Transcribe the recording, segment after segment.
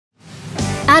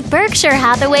At Berkshire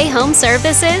Hathaway Home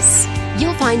Services,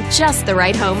 you'll find just the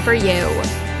right home for you.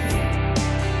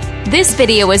 This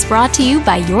video is brought to you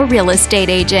by your real estate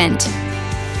agent.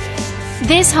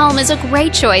 This home is a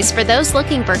great choice for those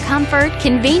looking for comfort,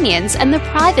 convenience, and the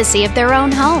privacy of their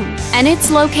own home, and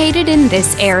it's located in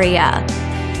this area.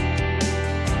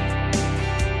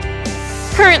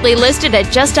 Currently listed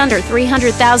at just under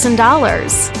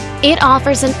 $300,000, it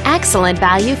offers an excellent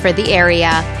value for the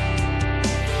area,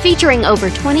 featuring over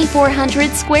 2,400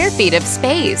 square feet of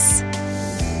space.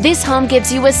 This home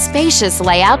gives you a spacious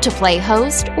layout to play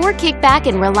host or kick back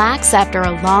and relax after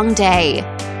a long day.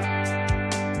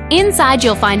 Inside,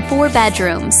 you'll find 4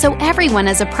 bedrooms, so everyone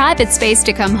has a private space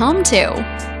to come home to,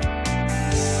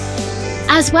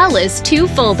 as well as 2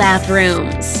 full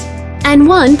bathrooms and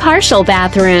 1 partial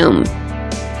bathroom.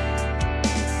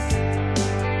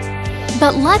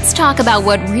 But let's talk about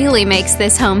what really makes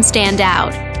this home stand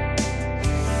out.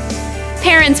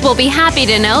 Parents will be happy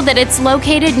to know that it's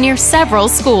located near several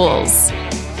schools.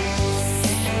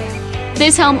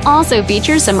 This home also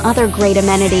features some other great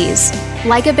amenities,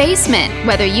 like a basement,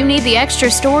 whether you need the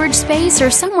extra storage space or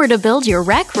somewhere to build your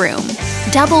rec room,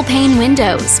 double pane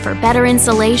windows for better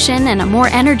insulation and a more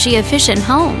energy-efficient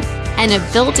home, and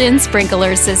a built-in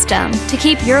sprinkler system to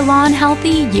keep your lawn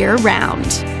healthy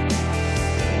year-round.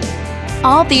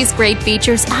 All these great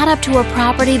features add up to a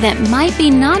property that might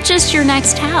be not just your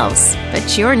next house,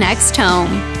 but your next home.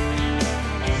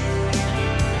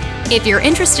 If you're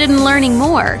interested in learning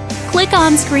more, click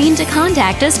on screen to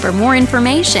contact us for more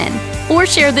information or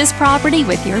share this property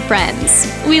with your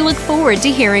friends. We look forward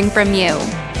to hearing from you.